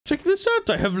Check this out.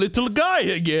 I have little guy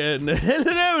again.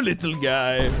 Hello, little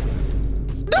guy. Get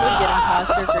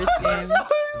imposter first game.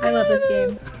 I love this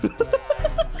game.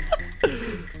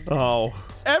 Oh.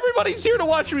 Everybody's here to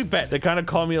watch me pet. They kind of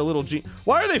call me a little G.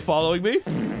 Why are they following me?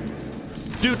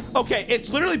 Dude, okay, it's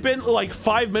literally been like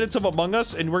 5 minutes of Among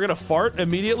Us and we're gonna fart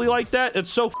immediately like that.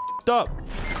 It's so f***ed up.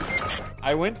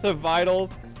 I went to Vitals,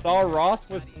 saw Ross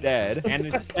was dead, and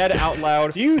it said out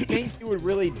loud, do you think you would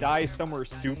really die somewhere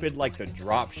stupid like the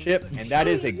dropship? And that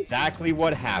is exactly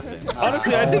what happened.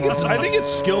 Honestly, I think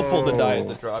it's skillful to die at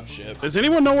the dropship. Does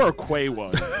anyone know where Quay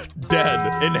was?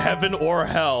 Dead in heaven or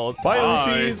hell. Bye,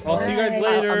 Oofies. I'll see you guys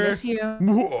later. I'll miss you.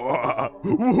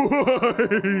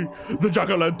 The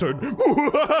jack-o'-lantern.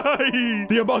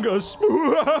 The Among Us.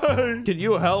 Can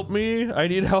you help me? I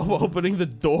need help opening the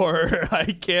door. I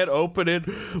can't open it.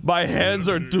 My hands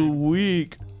are too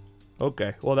weak.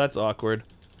 Okay, well that's awkward.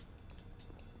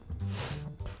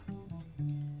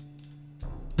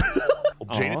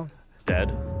 Jane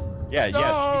dead. Yeah,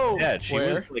 Yeah, she's dead. She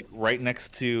Where? was like right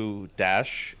next to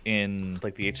Dash in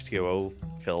like the H2O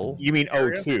fill. You mean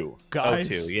area. O2? Guys.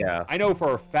 O2, yeah. I know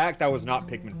for a fact that was not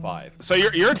Pikmin 5. So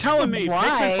you're telling me Why?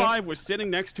 Pikmin 5 was sitting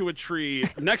next to a tree,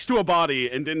 next to a body,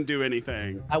 and didn't do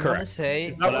anything? I want to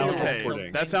say Not what I'm Okay,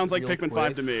 reporting. that sounds like real Pikmin quick.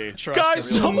 5 to me. Guys,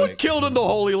 someone killed in the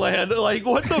Holy Land. Like,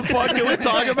 what the fuck? Can we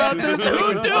talk about this?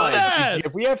 Who do that?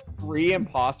 If we have 3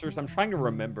 imposters, I'm trying to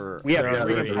remember. We have There are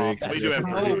 3 three. imposters. We do have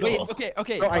Oh, three. wait,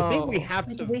 okay. So I think we have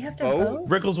Wait, to do we have to vote. vote?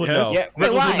 Rickles would Yes. know. Yeah,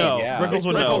 Rickles why? would know. Yeah. Rickles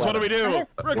would Rickles, know. what do we do? Yes,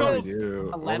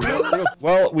 Rickles! 11?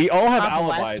 Well, we all have Top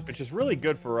alibis, left. which is really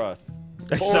good for us.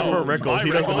 Except for my Rickles. He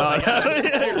does Rickles, not.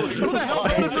 Who the hell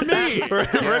voted for me?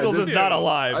 Rickles is not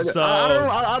alive, so.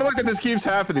 I don't like that this keeps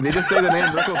happening. They just say the name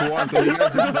Rickles once and you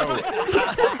guys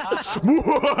just know.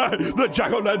 The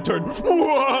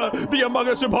jack-o'-lantern. The Among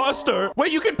Us imposter.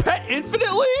 Wait, you can pet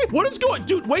infinitely? What is going?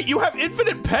 Dude, wait, you have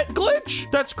infinite pet glitch?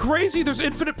 That's crazy. There's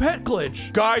infinite pet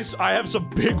glitch. Guys, I have some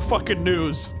big fucking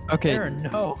news. Okay.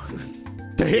 No.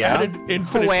 They added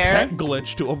infinite Where? pet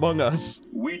glitch to Among Us.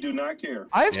 We do not care.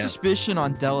 I have suspicion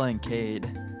on Della and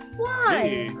Cade.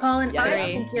 Why? Me. Colin, I Three.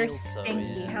 think you're So,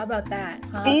 stinky. yeah. How about that?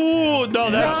 Huh? Ooh, no,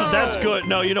 that's good.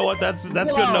 No, you know what? That's good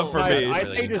enough for Guys, me. I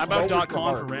say just How about vote Doc with your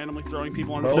Collin for heart. randomly throwing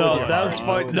people under the No, bus? that was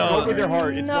fine. Vote No, with your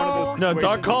heart. It's one of those no, situations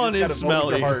Doc Collin you is just gotta vote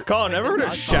with your smelly. heart. Colin, ever heard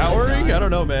of showering? I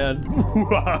don't know, man.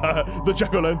 The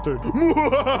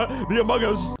jack-o'-lantern. The Among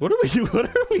Us. What are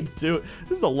we doing?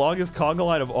 This is the longest conga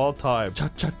line of all time. Cha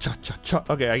cha cha cha cha.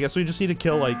 Okay, I guess we just need to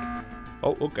kill like.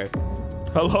 Oh, okay.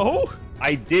 Hello?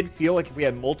 I did feel like if we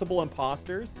had multiple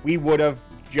imposters, we would have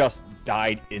just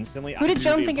died instantly. Who did Do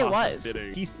Joan the think it imposter's was?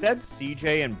 bidding. He said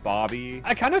CJ and Bobby.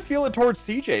 I kind of feel it towards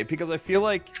CJ because I feel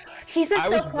like He's been I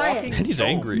so was quiet. walking- And he's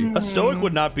angry. A stoic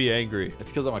would not be angry. It's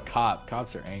because I'm a cop.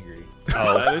 Cops are angry.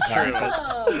 Oh, that is true.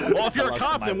 Oh. Well, if you're a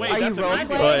cop, then wait, Are that's you a role nice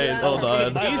playing? Wait, hold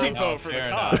on. easy vote for the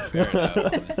cop.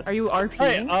 Are you Hey,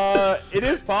 RPing? it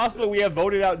is possible we have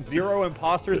voted out 0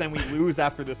 imposters and we lose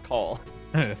after this call.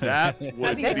 That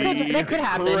would be That could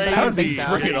happen, but I crazy. don't That would be think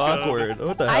so. freaking awkward.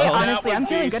 What the I hell? honestly, That I'm would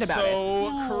feeling be good about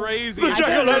so crazy. The I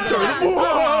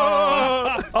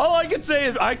jack-o'-lantern. All I can say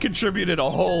is I contributed a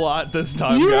whole lot this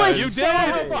time, You guys. were You so did.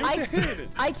 helpful. You did.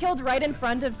 I killed right in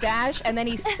front of Dash, and then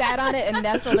he sat on it and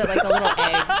nestled it like a little egg.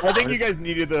 I think you guys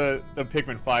needed the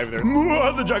Pikmin 5 there.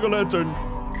 The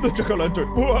jack-o'-lantern. The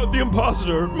jack-o'-lantern. The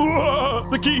imposter.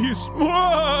 The keys.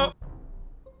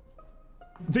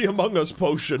 The Among Us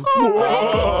potion.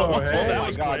 Oh, that my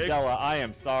was god, quick. Della, I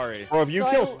am sorry. Bro, if you So-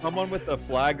 kill someone with a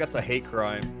flag, that's a hate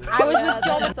crime. I was with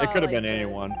Joel. It could have been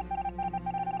anyone.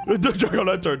 The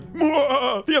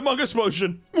jack-o'-lantern. The Among Us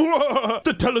potion.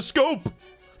 The telescope.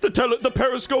 The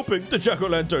periscoping. The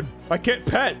jack-o'-lantern. I can't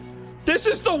pet. This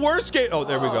is the worst game. Oh,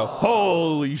 there we go.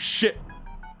 Holy shit.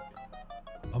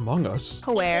 Among Us.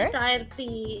 Where? Died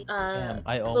the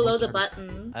I below almost the started-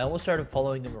 button. I almost started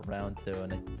following them around too,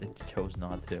 and I chose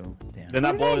not to. Damn. Then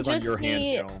that Didn't blood I is on just your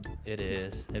see- hands, Joan. It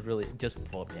is. It really just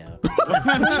pulled me out.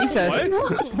 Jesus.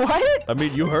 What? I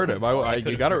mean, you heard him.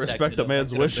 You gotta respect the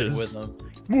man's wishes.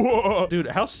 Dude,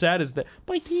 how sad is that?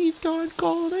 My tea's gone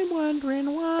cold. I'm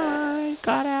wondering why.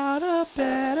 Got out of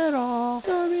bed at all.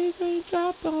 Everything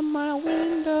dropped on my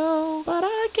window, but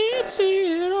I can't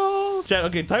see it all. Chat,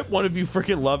 okay, type one if you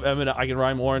freaking love Eminem. I can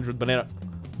rhyme orange with banana.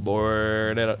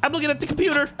 Banana. I'm looking at the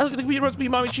computer. I look at the computer. Must be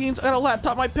mommy jeans. I got a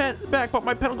laptop. My pen back, but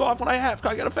my pen will go off when I have.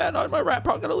 I got a fat on my rap.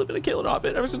 Probably gonna live in a killing off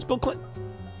it ever since Bill Clinton.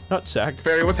 Not sack.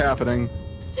 Barry, what's happening?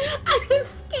 I was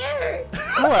scared. here.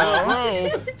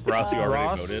 Ross, you already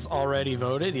Ross voted. already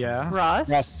voted, yeah. Ross?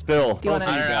 Ross, spill. Do you wanna-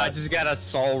 I don't know, I just got a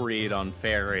soul read on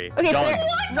Fairy. Okay, Done.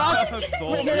 Ross.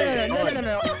 Wait,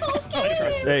 no.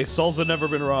 Hey, souls have never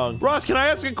been wrong. Ross, can I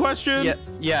ask a question?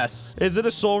 Yes. Is it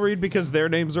a soul read because their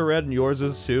names are red and yours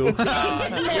is too?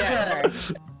 Never.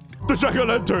 The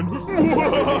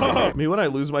jack-o'-lantern. Me when I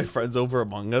lose my friends over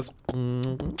Among Us.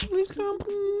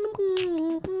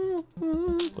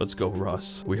 Let's go,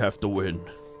 Ross. We have to win.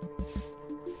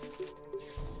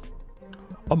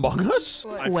 Among Us?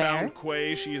 I found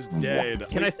Quay. She is dead.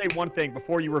 Can I say one thing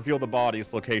before you reveal the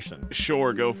body's location?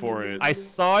 Sure, go for it. I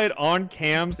saw it on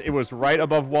cams. It was right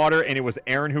above water, and it was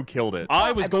Aaron who killed it.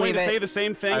 I was going to believe say it. the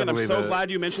same thing, and I'm so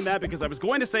glad you mentioned that because I was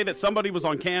going to say that somebody was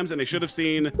on cams and they should have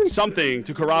seen something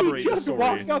to corroborate the Just story.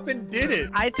 walked up and did it.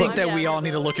 I think that we all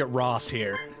need to look at Ross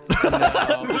here.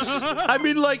 I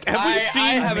mean, like, have we seen?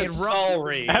 I have a soul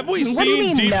read. Have we What do you seen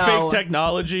mean, deep no? fake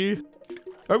technology?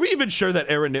 Are we even sure that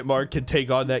Aaron Nitmar can take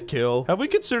on that kill? Have we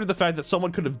considered the fact that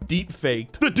someone could have deep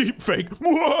faked the deep fake?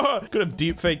 Could have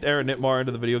deep faked Aaron Nitmar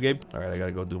into the video game? All right, I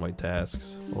gotta go do my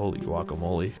tasks. Holy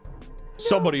guacamole.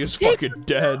 Somebody is fucking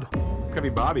dead. Could be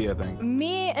Bobby, I think.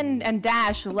 Me and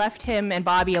Dash left him and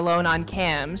Bobby alone on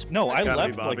cams. No, I Gotta be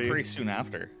left like Bobby. pretty soon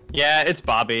after. Yeah, it's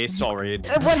Bobby. Soul read.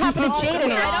 What happened to Jade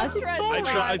and Ross?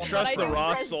 I trust the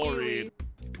Ross soul read.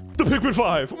 The Pikmin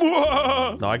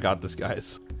 5. No, I got this,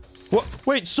 guys. What?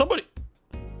 Wait, somebody.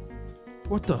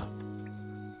 What the?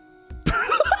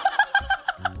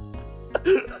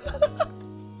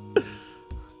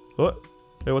 What?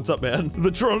 Hey, what's up, man?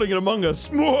 The trolling in Among Us.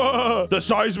 The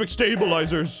seismic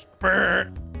stabilizers. Burp.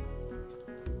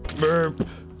 Burp.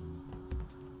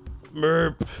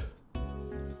 Burp.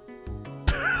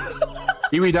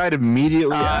 Kiwi died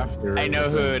immediately after. I know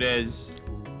who it is.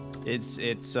 It's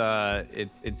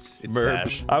Burp.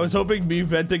 Dash. I was hoping me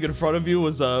venting in front of you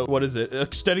was what is it?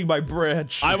 Extending my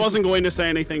branch. I wasn't going to say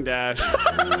anything, Dash.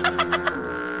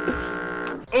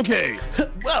 Okay.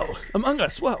 Whoa, Among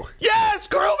Us, whoa. Yes,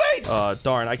 girlmate!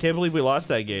 Darn, I can't believe we lost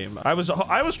that game. I was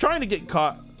trying to get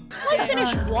caught. I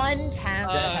finished one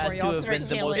task That before had to y'all have been started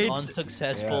the most killing.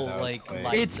 unsuccessful, like,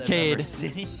 lights It's I've Cade. ever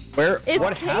seen. Where? It's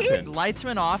What Cade? happened? Lights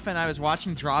went off and I was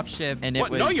watching Dropship and it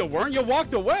What? was... No, you weren't. You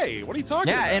walked away. What are you talking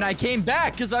Yeah, about? and I came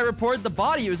back because I reported the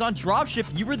body. It was on Dropship.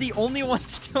 You were the only one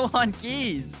still on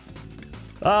keys.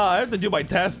 I have to do my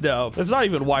test now. It's not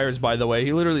even wires, by the way.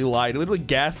 He literally lied. He literally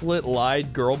gaslit,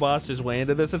 lied, girl bossed his way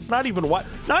into this. It's not even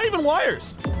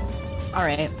wires. All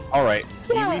right. All right.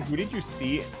 Yeah. Kiwi, who did you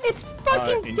see? It's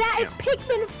fucking in It's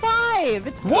Pikmin 5.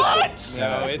 It's What?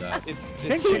 No, it's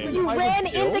You ran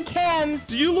into cams.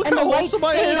 Do you look and how the lights wholesome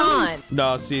I stayed am? on.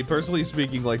 No, see, personally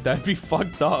speaking, like, that'd be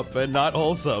fucked up and not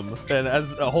wholesome. And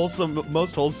as a wholesome,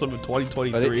 most wholesome of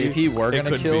 2023, But if he were it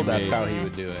gonna could kill, be that's me. how he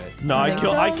would do it. No, I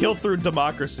think kill so? through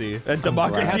democracy, and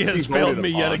democracy Has to has be failed voted me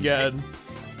yet upon. again.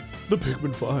 The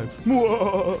Pikmin 5.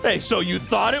 Whoa. Hey, so you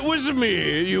thought it was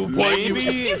me? You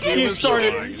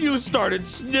started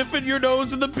sniffing your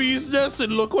nose in the bee's nest,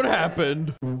 and look what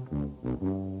happened.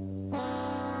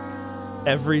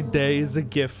 Every day is a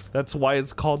gift. That's why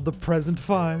it's called the present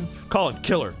 5. Colin,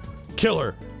 kill her, kill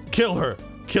her, kill her,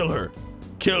 kill her,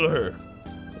 kill her.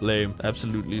 Lame,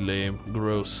 absolutely lame,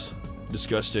 gross,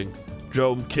 disgusting.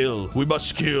 Jome, kill. We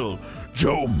must kill.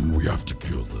 Jome, we have to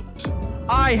kill them.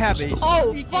 I have a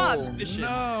Oh, fuck. fuck.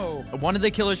 No. One of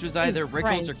the killers was either His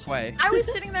Rickles or friend. Quay. I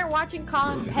was sitting there watching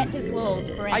Colin pet his little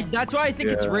friend. That's why I think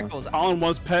it's Rickles. Colin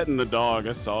was petting the dog.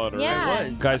 I saw it already. Yeah.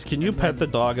 Guys, can you pet the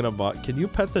dog in a mic? Can you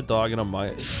pet the dog in a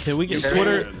mic? Can we get You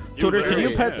Twitter? can. You Twitter, can you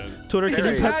really pet? can. Twitter,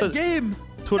 can you pet the? game.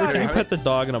 Twitter, can you pet the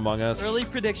dog in Among Us? Early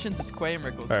predictions, it's Quay and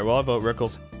Rickles. All right, well, I'll vote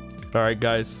Rickles. All right,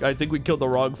 guys, I think we killed the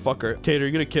wrong fucker. Cade, are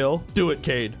you gonna kill? Do it,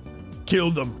 Cade.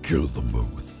 Kill them. Kill them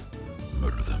both.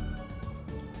 Murder them.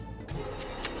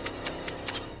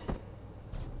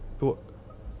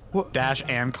 What? Dash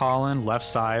and Colin, left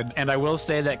side. And I will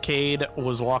say that Cade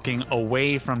was walking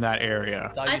away from that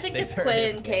area. I think it's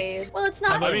Quinn and Cade. Well, it's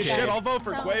not. I mean, Cade. shit, I'll vote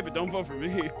for So- Quay, but don't vote for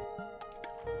me.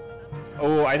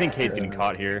 Oh, I think Kate's getting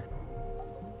caught here.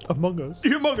 Among Us.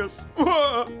 Among Us.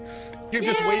 You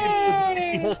just waited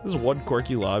for This is one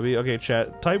quirky lobby. Okay,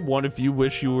 chat. Type 1 if you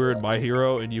wish you were in My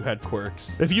Hero and you had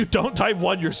quirks. If you don't type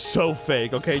 1, you're so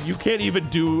fake, okay? You can't even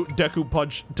do Deku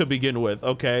Punch to begin with,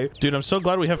 okay? Dude, I'm so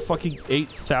glad we have fucking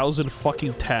 8,000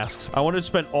 fucking tasks. I wanted to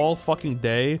spend all fucking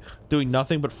day doing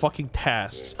nothing but fucking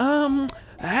tasks.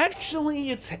 Actually,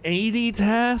 it's 80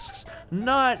 tasks,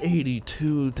 not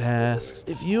 82 tasks.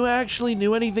 If you actually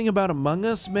knew anything about Among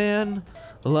Us, man,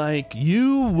 like,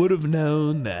 you would have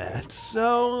known that.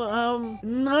 So,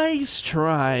 nice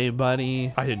try,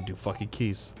 buddy. I didn't do fucking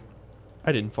keys.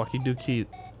 I didn't fucking do keys.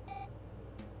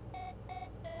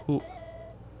 Who?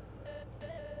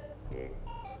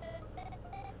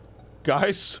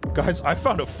 Guys, I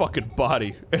found a fucking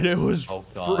body, and it was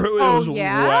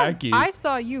wacky. I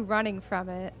saw you running from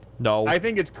it. No. I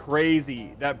think it's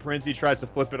crazy that Princey tries to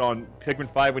flip it on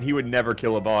Pikmin 5 when he would never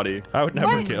kill a body. I would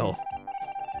never kill.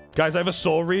 Guys, I have a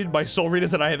soul read. My soul read is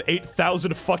that I have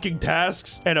 8,000 fucking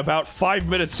tasks and about 5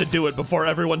 minutes to do it before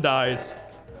everyone dies.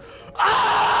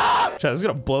 Ah! Chat, this is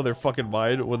gonna blow their fucking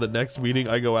mind when the next meeting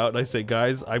I go out and I say,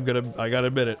 guys, I gotta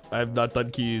admit it. I have not done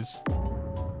keys.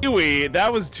 Kiwi,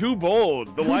 that was too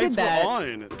bold. The lights were that?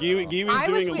 on. Kiwi's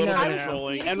doing a little bit of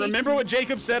trolling. And remember what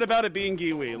Jacob said about it being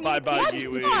Kiwi. Bye-bye,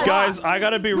 Kiwi. Guys, I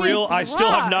gotta be real. I still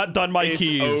have not done my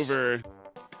keys. It's over.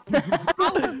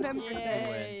 I'll remember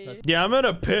this. Yeah, I'm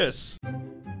gonna piss.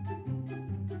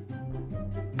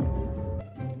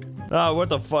 Ah, what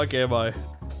the fuck am I?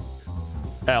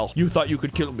 Al, you thought you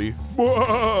could kill me.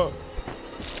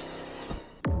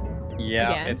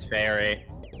 Yeah, Again? it's fairy.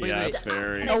 Yeah, it's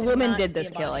very. A woman did this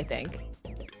kill, I think.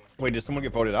 Wait, did someone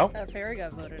get voted out? Fairy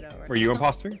got voted out. Were you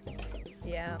imposter?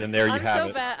 Yeah. Then there you have I'm so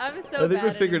it. bad. I'm so I think bad we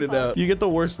at figured it out. You get the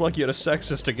worst luck yet, a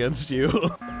sexist against you.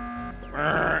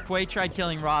 Quay tried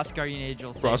killing Ross, Guardian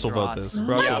Angel. Ross will vote this.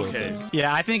 Ross will vote this.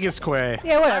 Yeah, I think it's Quay.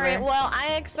 Yeah, All whatever. right. Well,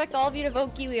 I expect all of you to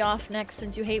vote Kiwi off next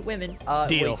since you hate women.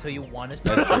 Deal. Wait, so you want us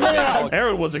to...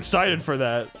 Aaron was excited for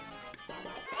that.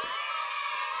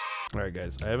 All right,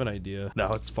 guys, I have an idea.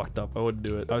 No, it's fucked up. I wouldn't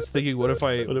do it. I was thinking, what if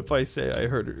I say I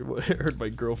heard my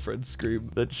girlfriend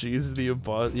scream that she's the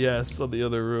imposter? Yes, on the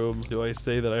other room. Do I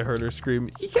say that I heard her scream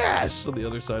yes on the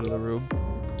other side of the room?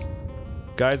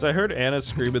 Guys, I heard Anna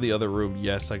scream in the other room.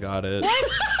 Yes, I got it.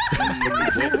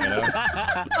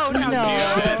 Oh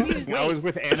no. I was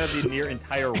with Anna the near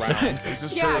entire round. This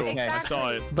is Yeah, true. exactly. I saw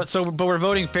it. But we're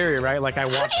voting Fairy, right? Like I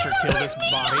watched her kill this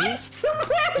body.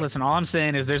 Listen, all I'm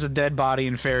saying is there's a dead body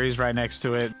and Fairy's right next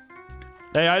to it.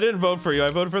 Hey, I didn't vote for you. I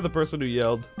voted for the person who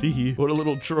yelled. Tee, what a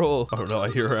little troll. Oh no,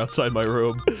 I hear her outside my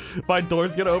room. My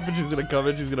door's gonna open. She's gonna come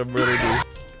in. She's gonna murder me.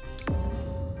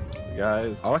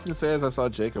 Guys, all I can say is I saw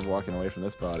Jacob walking away from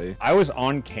this body. I was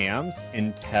on cams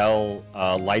until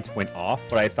lights went off,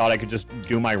 but I thought I could just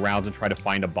do my rounds and try to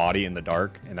find a body in the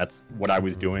dark, and that's what I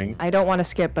was doing. I don't want to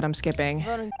skip, but I'm skipping.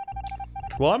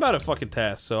 Well, I'm out of fucking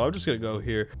tasks, so I'm just gonna go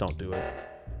here. Don't do it.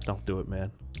 Don't do it,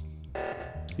 man.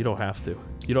 You don't have to.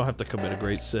 You don't have to commit a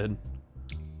great sin.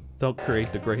 Don't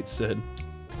create the great sin.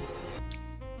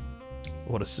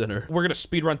 What a sinner. We're gonna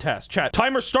speedrun task. Chat,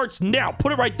 timer starts now.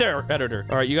 Put it right there, editor.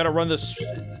 All right, you gotta run this.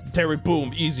 Terry,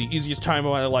 boom, easy. Easiest time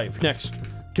of my life. Next.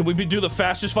 Can we do the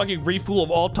fastest fucking refuel of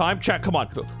all time? Chat, come on.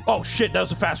 Oh shit, that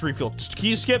was a fast refuel.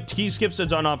 Key skip is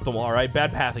unoptimal. All right,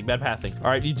 bad pathing. All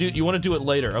right, you want to do it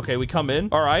later. Okay, we come in.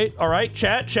 All right.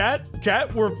 Chat.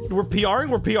 We're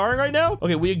PRing right now.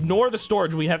 Okay, we ignore the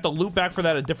storage. We have to loop back for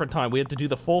that at a different time. We have to do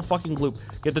the full fucking loop.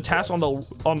 Get the task on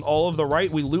all of the right.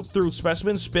 We loop through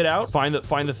specimens, spit out, find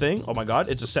the thing. Oh my god,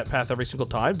 it's a set path every single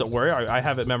time. Don't worry, I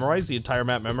have it memorized, the entire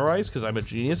map memorized, because I'm a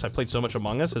genius. I played so much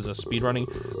Among Us as a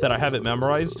speedrunning that I have it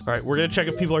memorized. All right, we're gonna check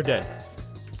if people are dead.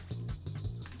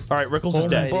 All right, Rickles is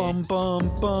dead. Oh,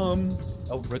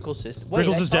 Rickles is... Wait,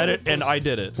 Rickles is dead, and I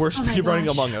did it. We're speedrunning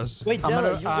Among Us. Wait,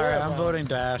 I'm voting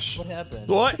Dash. What happened?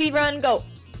 What? Speedrun, go.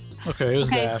 Okay, it was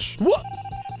Dash. What?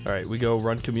 All right, we go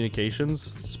run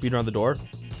communications, speed around the door.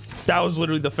 That was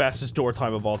literally the fastest door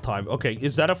time of all time. Okay,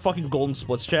 is that a fucking golden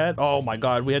splits, chat? Oh my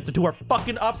god, we have to do our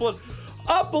fucking upload.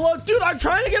 Dude, I'm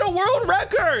trying to get a world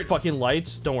record. Fucking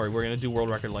lights. Don't worry, we're gonna do world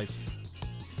record lights.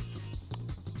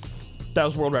 That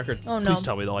was world record. Oh no. Please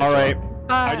tell me the lights. All right.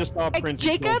 I just saw Prince.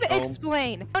 Jacob,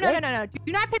 explain. No.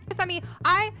 Do not piss on me.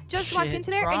 I just walked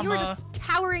into there and you were just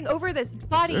towering over this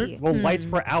body. Well, lights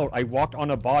were out. I walked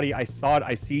on a body. I saw it.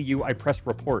 I see you. I pressed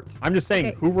report. I'm just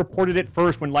saying, who reported it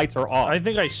first when lights are off? I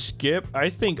think I skip. I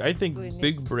think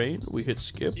big brain. We hit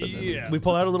skip and then we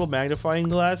pull out a little magnifying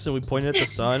glass and we point it at the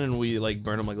sun and we like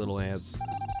burn them like little ants.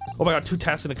 Oh my god, 2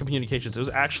 tasks in the communications. It was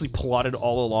actually plotted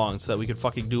all along so that we could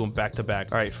fucking do them back to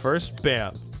back. All right, first,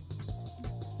 bam.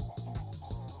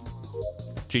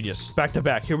 Genius. Back to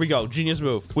back. Here we go. Genius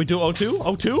move. We do O2?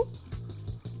 O2?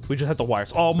 We just have the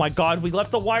wires. Oh my god, we left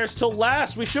the wires till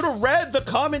last. We should have read the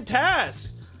common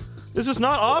task. This is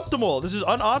not optimal. This is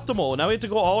unoptimal. Now we have to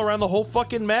go all around the whole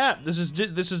fucking map. This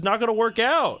is not gonna work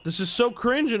out. This is so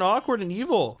cringe and awkward and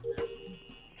evil.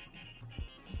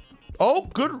 Oh,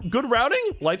 good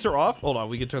routing. Lights are off. Hold on,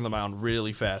 we can turn them on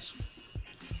really fast.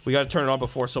 We gotta turn it on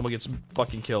before someone gets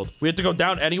fucking killed. We have to go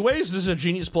down anyways. This is a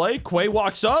genius play. Quay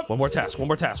walks up. One more task.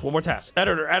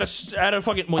 Editor, add a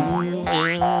fucking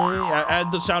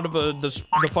add the sound of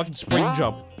the fucking spring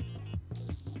jump.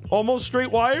 Almost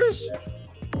straight wires.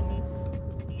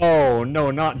 Oh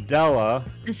no, not Della.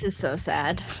 This is so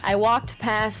sad. I walked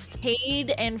past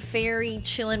Cade and Fairy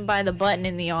chilling by the button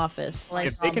in the office.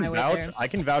 If they can vouch, I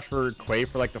can vouch for Quay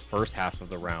for like the first half of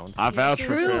the round. I vouch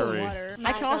for Fairy.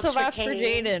 I can also vouch for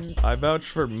Jaden. I vouch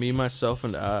for me, myself,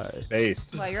 and I.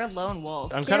 Based. Well, you're a lone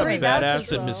wolf. I'm kind of Fairy badass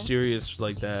vouches and well. mysterious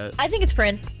like that. I think it's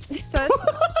Prin. Sus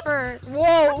for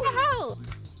Whoa! what the hell?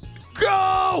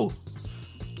 Go!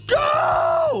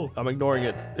 Go! I'm ignoring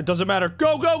it. It doesn't matter.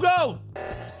 Go, go, go!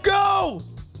 Go!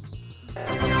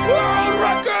 World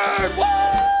record!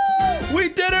 Woo! We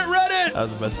did it, Reddit! That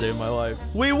was the best day of my life.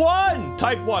 We won!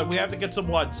 Type 1. We have to get some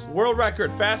ones. World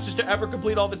record. Fastest to ever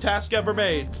complete all the tasks ever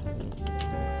made.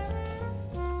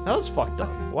 That was fucked up.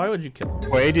 Why would you kill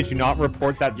him? Quay, did you not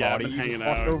report that Yeah, I've body been you hanging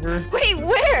crossed out. over? Wait,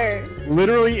 where?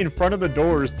 Literally in front of the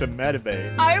doors to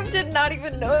Medbay. I did not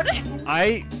even notice.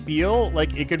 I feel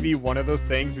like it could be one of those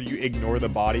things where you ignore the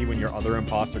body when your other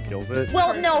imposter kills it.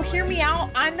 Well, no, hear me out.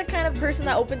 I'm the kind of person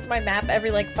that opens my map every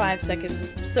like 5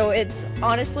 seconds. So it's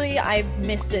honestly, I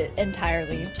missed it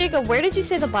entirely. Jacob, where did you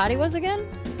say the body was again?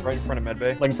 Right in front of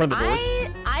Medbay. Like in front of the doors.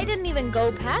 I didn't even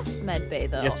go past Medbay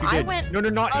though. Yes, you I did. went No,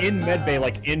 not in Medbay,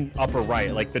 like in upper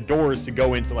right, like the doors to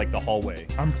go into like the hallway.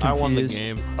 I won the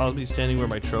game. I'll be standing where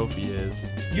my trophy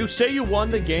is. You say you won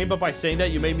the game, but by saying that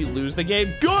you made me lose the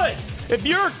game? Good! If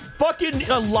you're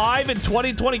fucking alive in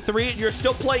 2023 and you're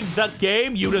still playing the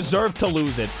game, you deserve to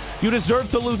lose it. You deserve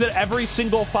to lose it every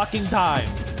single fucking time.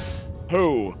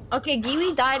 Who? Okay,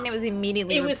 Giwi died and it was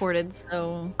immediately reported,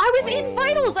 so... I was in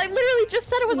finals! I literally just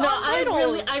said it was on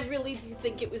finals! I really do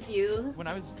think it was you. When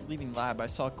I was leaving lab, I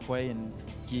saw Quay and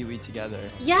Giwi together.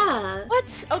 Yeah.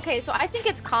 What? Okay, so I think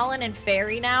it's Colin and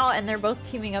Fairy now, and they're both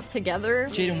teaming up together.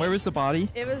 Jaden, where was the body?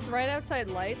 It was right outside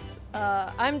lights.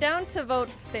 I'm down to vote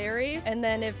Fairy, and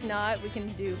then if not, we can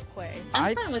do Quay.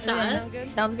 I'm fine with that. Sound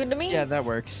good? Sounds good to me. Yeah, that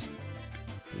works.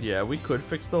 Yeah, we could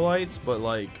fix the lights, but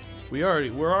like, we're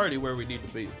already where we need to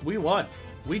be. We won.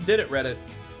 We did it, Reddit.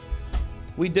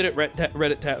 We did it,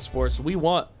 Reddit Task Force. We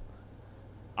won.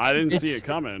 I didn't see it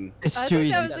coming. I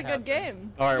think that was a good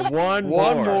game. All right, one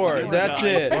more. That's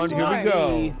it. One Here we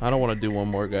go. I don't want to do one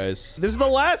more, guys. This is the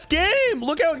last game.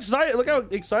 Look how excited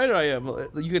I am.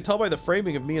 You can tell by the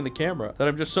framing of me and the camera that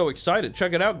I'm just so excited.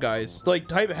 Check it out, guys. Like,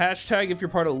 type hashtag if you're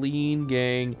part of Lean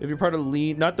Gang. If you're part of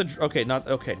Lean, not the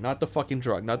fucking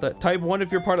drug. Not the type 1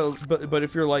 if you're part of, but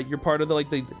if you're like you're part of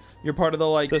the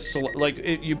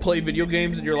you play video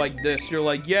games and you're like this. You're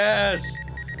like yes.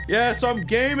 Yes, I'm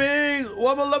gaming.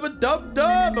 Wubba lubba dub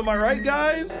dub. Am I right,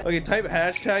 guys? Okay, type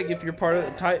hashtag if you're part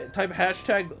of type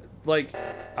hashtag like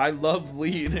I love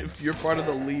lean if you're part of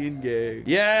the Lean Gang.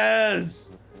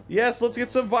 Yes. Yes, let's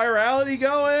get some virality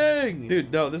going.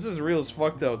 Dude, no, this is real as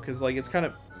fuck though, because like it's kind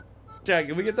of Jack,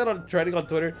 can we get that on trending on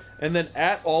Twitter and then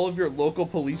at all of your local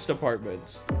police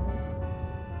departments?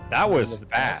 That was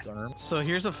fast. So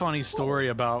here's a funny story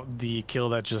about the kill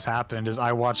that just happened is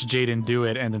I watched Jaden do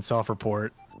it and then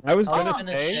self-report. I was gonna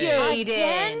say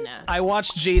Jaden. I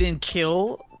watched Jaden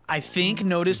kill, I think,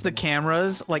 notice the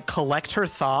cameras, like collect her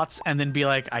thoughts, and then be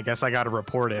like, I guess I gotta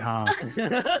report it, huh?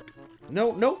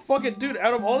 No fucking dude,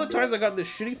 out of all the times I got this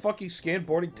shitty fucking scan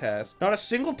boarding task, not a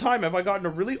single time have I gotten a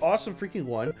really awesome freaking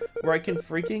one where I can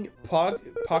freaking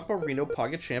Pogba Reno,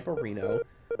 Pogachampa Reno.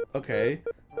 Okay.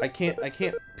 I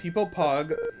can't people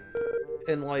pog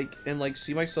and like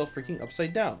see myself freaking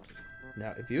upside down.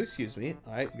 Now, if you excuse me,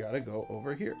 I gotta go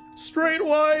over here. Straight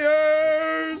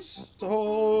wires!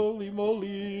 Holy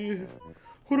moly.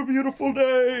 What a beautiful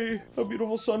day. A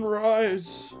beautiful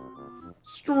sunrise.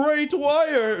 Straight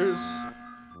wires.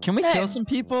 Can we kill some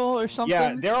people or something?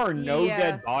 Yeah, there are no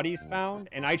dead bodies found,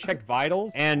 and I checked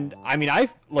vitals, and I mean,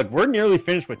 look, we're nearly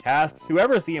finished with tasks.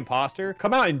 Whoever's the imposter,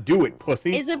 come out and do it,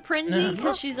 pussy. Is it Prinzy?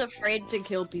 Because she's afraid to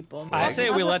kill people. I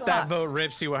say we let that vote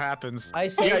rip, see what happens. I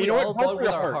say we all vote with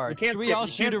our heart. Should we all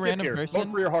shoot a random person?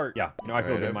 Vote for your heart. Yeah, no, I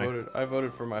feel good, Mike. I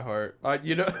voted for my heart.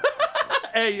 You know,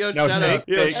 hey, yo, no, shut up.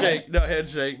 shake. Yo, shake. No,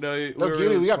 handshake. No, Look,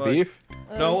 we got beef.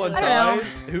 No one died.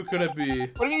 Who could it be?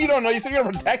 What do you mean you don't know? You said you're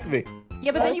gonna protect me.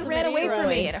 Yeah, but then you ran away from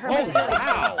me. It hurt my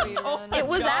feelings. Wow. It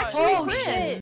was actually Prin.